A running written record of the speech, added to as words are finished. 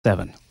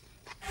7.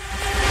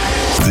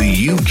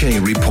 The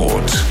UK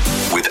Report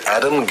with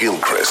Adam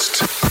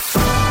Gilchrist.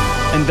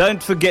 And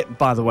don't forget,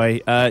 by the way,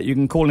 you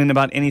can call in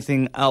about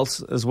anything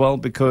else as well,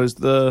 because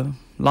the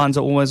lines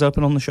are always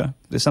open on the show.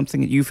 If there's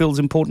something that you feel is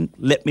important,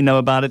 let me know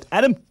about it.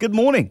 Adam, good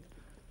morning.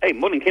 Hey,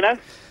 morning, Kino.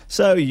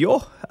 So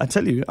I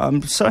tell you,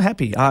 I'm so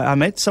happy. I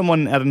met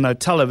someone at an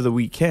hotel over the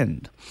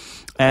weekend,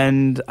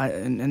 and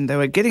they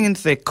were getting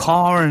into their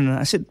car, and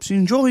I said, "So you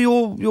enjoy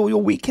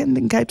your weekend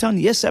in Cape Town?"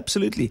 "Yes,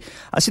 absolutely."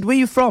 I said, "Where are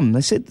you from?"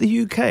 They said, "The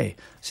UK." I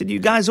said, "You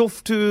guys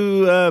off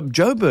to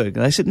Joburg?"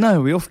 They said,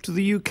 "No, we're off to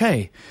the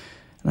UK."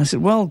 And I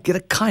said, "Well, get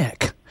a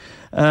kayak."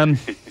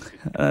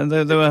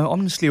 They were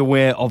honestly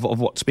aware of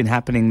what's been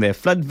happening there.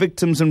 Flood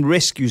victims and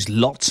rescues,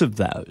 lots of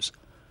those.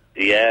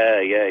 Yeah,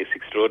 it's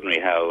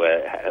extraordinary how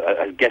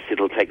I guess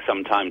it'll take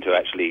some time to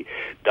actually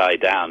die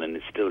down, and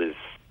it still is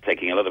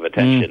taking a lot of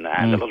attention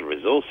and a lot of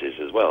resources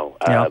as well.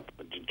 Yeah.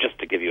 Just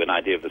to give you an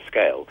idea of the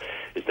scale,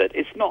 is that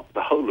it's not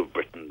the whole of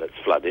Britain that's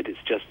flooded, it's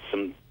just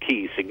some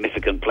key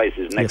significant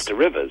places next to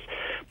rivers.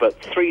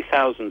 But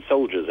 3,000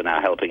 soldiers are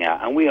now helping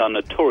out, and we are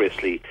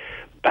notoriously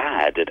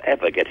bad at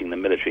ever getting the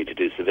military to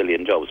do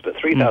civilian jobs, but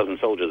 3,000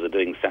 soldiers are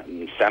doing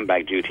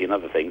sandbag duty and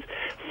other things,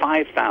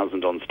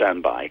 5,000 on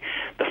standby.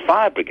 The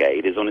fire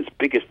brigade is on its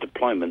biggest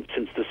deployment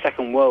since the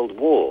Second World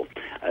War.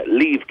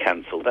 Leave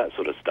cancelled, that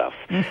sort of stuff.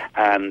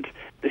 And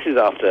this is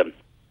after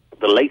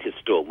the latest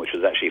storm, which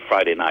was actually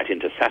Friday night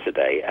into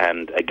Saturday,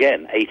 and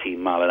again,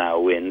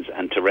 18-mile-an-hour winds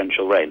and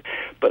torrential rain.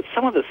 But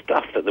some of the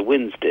stuff that the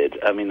winds did,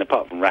 I mean,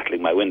 apart from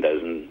rattling my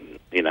windows and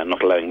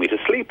not allowing me to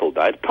sleep all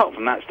night, apart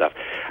from that stuff,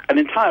 an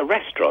entire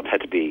restaurant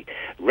had to be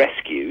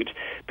rescued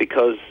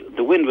because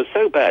the wind was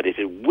so bad it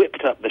had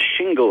whipped up the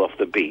shingle off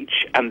the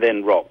beach and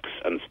then rocks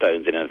and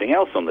stones and anything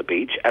else on the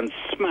beach and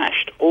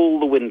smashed all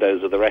the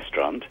windows of the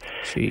restaurant.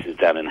 This is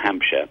down in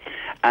Hampshire.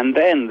 And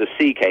then the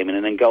sea came in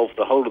and engulfed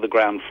the whole of the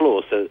ground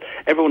floor, so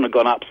everyone had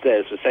gone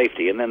upstairs for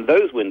safety, and then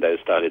those windows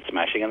started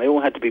smashing, and they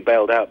all had to be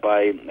bailed out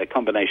by a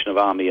combination of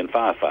army and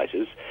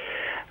firefighters.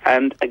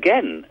 And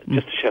again,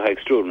 just to show how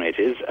extraordinary it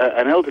is,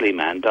 an elderly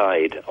man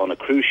died on a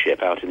cruise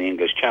ship out in the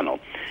English Channel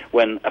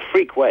when a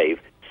freak wave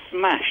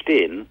smashed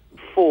in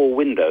 4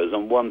 windows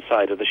on one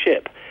side of the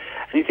ship.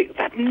 And you think,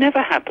 that never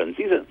happens.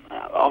 These are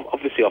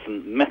obviously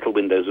often metal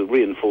windows with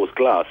reinforced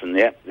glass, and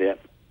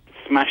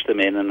smashed them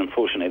in, and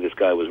unfortunately this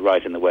guy was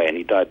right in the way, and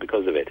he died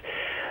because of it.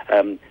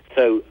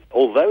 So,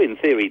 although in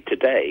theory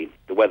today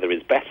the weather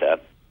is better,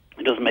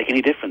 it doesn't make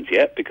any difference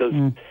yet, because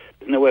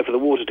there's nowhere for the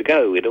water to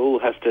go. It all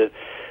has to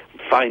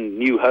find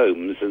new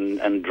homes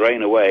and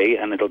drain away,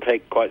 and it'll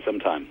take quite some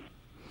time.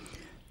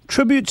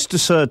 Tributes to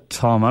Sir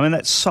Tom. I mean,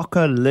 that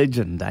soccer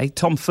legend,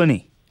 Tom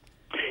Finney.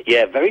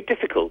 Yeah, very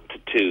difficult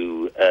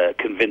to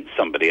convince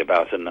somebody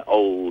about an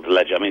old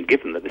legend. I mean,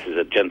 given that this is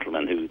a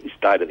gentleman who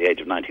died at the age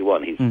of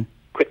 91, he's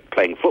quit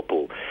playing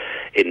football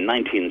in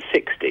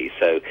 1960,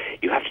 so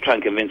you have to try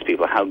and convince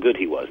people how good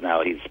he was.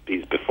 Now,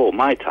 he's before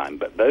my time,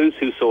 but those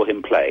who saw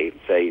him play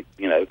say,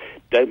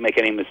 don't make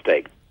any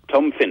mistake.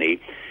 Tom Finney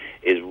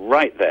is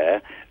right there,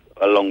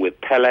 along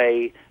with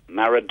Pelé,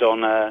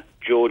 Maradona,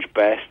 George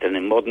Best, and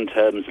in modern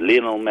terms,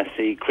 Lionel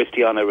Messi,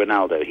 Cristiano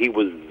Ronaldo. He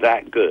was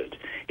that good.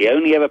 He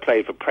only ever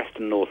played for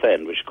Preston North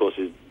End, which of course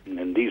is,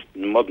 in these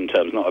modern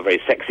terms, not a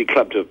very sexy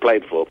club to have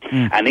played for,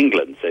 and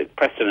England, so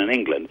Preston and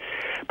England.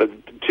 But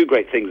two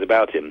great things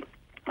about him.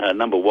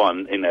 Number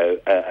one,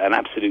 an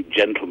absolute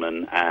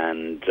gentleman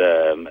and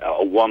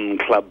a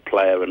one-club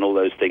player and all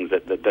those things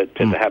that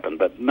tend to happen.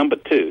 But number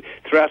two,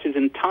 throughout his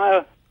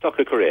entire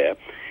soccer career,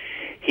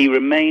 he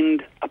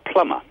remained a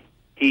plumber.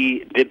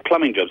 He did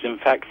plumbing jobs. In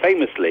fact,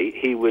 famously,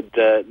 he would,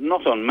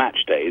 not on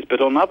match days,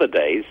 but on other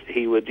days,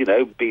 he would,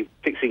 be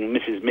fixing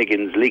Mrs.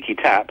 Miggins' leaky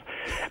tap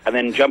and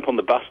then jump on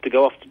the bus to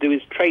go off to do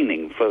his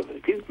training.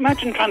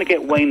 Imagine trying to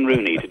get Wayne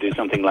Rooney to do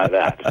something like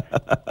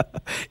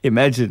that.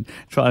 Imagine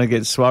trying to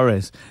get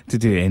Suarez to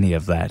do any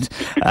of that.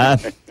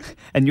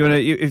 And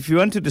if you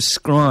want to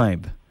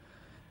describe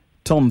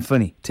Tom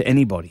Finney to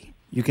anybody,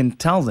 you can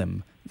tell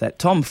them that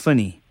Tom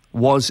Finney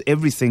was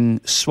everything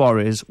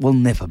Suarez will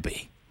never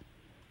be.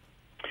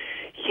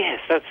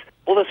 Yes,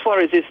 although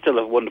Suarez is still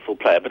a wonderful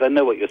player, but I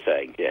know what you're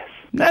saying, yes.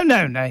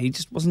 No, he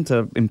just wasn't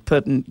an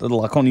impertinent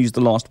little, I can't use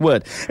the last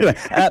word. Anyway,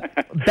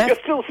 you're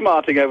still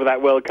smarting over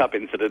that World Cup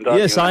incident, aren't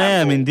you? Yes, I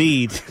am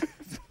indeed.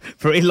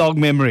 Very long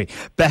memory.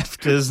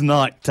 BAFTAS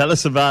Night. Tell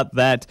us about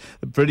that.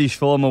 The British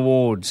Film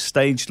Awards,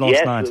 staged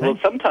last night. Yes, well,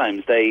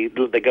 sometimes they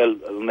go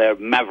on their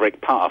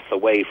maverick path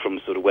away from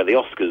sort of where the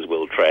Oscars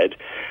will tread.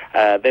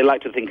 They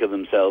like to think of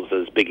themselves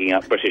as bigging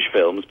up British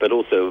films, but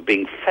also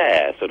being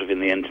fair, sort of in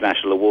the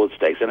international award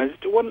stakes. And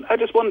I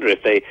just wonder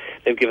if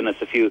they've given us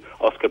a few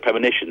Oscar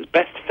premonitions.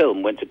 Best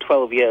film went to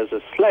 12 Years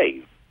a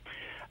Slave.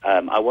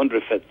 I wonder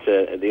if at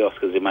the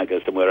Oscars it might go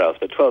somewhere else,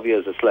 but 12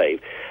 Years a Slave,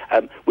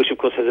 which of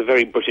course has a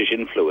very British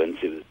influence.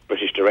 It was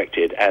British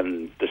directed,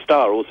 and the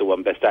star also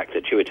won Best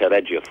Actor, Chiwetel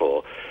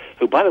Ejiofor,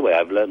 who, by the way,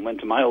 I've learned went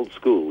to my old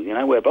school,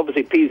 where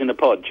obviously peas in a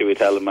pod,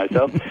 Chiwetel and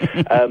myself.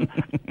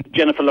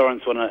 Jennifer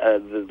Lawrence won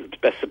the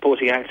Best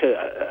Supporting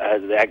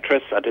Actor, the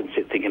actress. I don't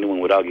think anyone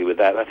would argue with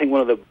that. I think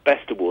one of the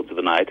best awards of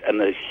the night,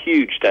 and a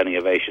huge standing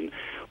ovation,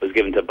 was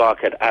given to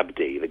Barkhad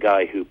Abdi, the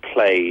guy who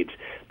played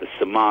the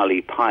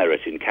Somali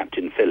pirate in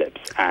Captain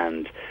Phillips,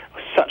 and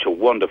such a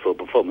wonderful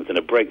performance and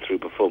a breakthrough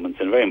performance,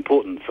 and very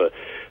important for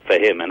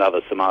him and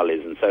other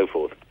Somalis and so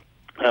forth.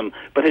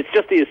 But it's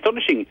just the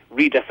astonishing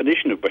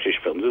redefinition of British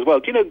films as well.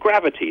 Do you know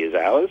Gravity is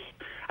ours?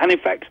 And in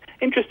fact,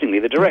 interestingly,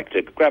 the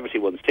director, Gravity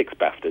won 6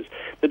 BAFTAs,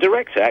 the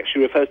director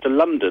actually refers to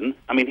London.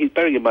 I mean, he's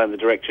bearing in mind the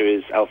director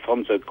is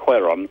Alfonso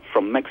Cuarón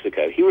from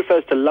Mexico. He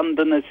refers to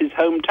London as his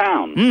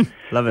hometown.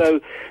 Love it. So,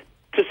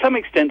 to some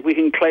extent, we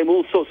can claim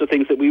all sorts of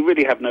things that we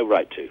really have no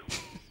right to.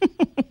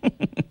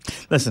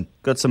 Listen,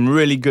 got some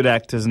really good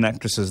actors and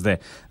actresses there.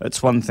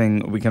 It's one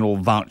thing we can all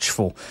vouch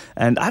for.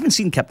 And I haven't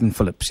seen Captain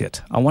Phillips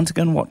yet. I want to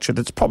go and watch it.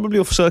 It's probably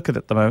off circuit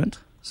at the moment,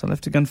 so I'll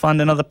have to go and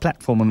find another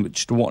platform on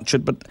which to watch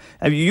it. But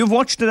you've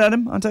watched it,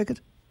 Adam, I take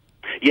it?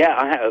 Yeah,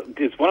 I have.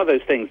 It's one of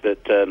those things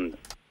that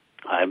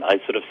I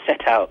sort of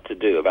set out to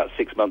do about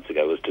 6 months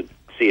ago, was to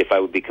see if I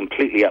would be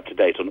completely up to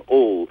date on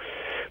all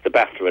the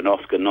BAFTA and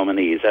Oscar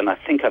nominees, and I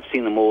think I've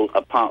seen them all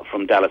apart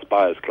from Dallas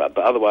Buyers Club,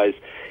 but otherwise,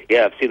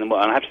 yeah, I've seen them all,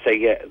 and I have to say,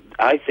 yeah,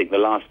 I think the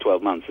last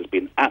 12 months has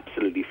been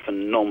absolutely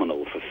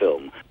phenomenal for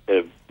film.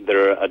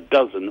 There are a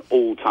dozen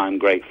all-time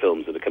great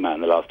films that have come out in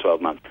the last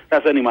 12 months.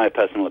 That's only my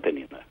personal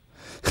opinion,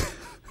 though.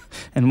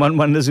 And one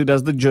wonders who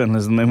does the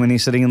journalism then when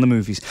he's sitting in the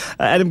movies.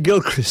 Adam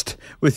Gilchrist with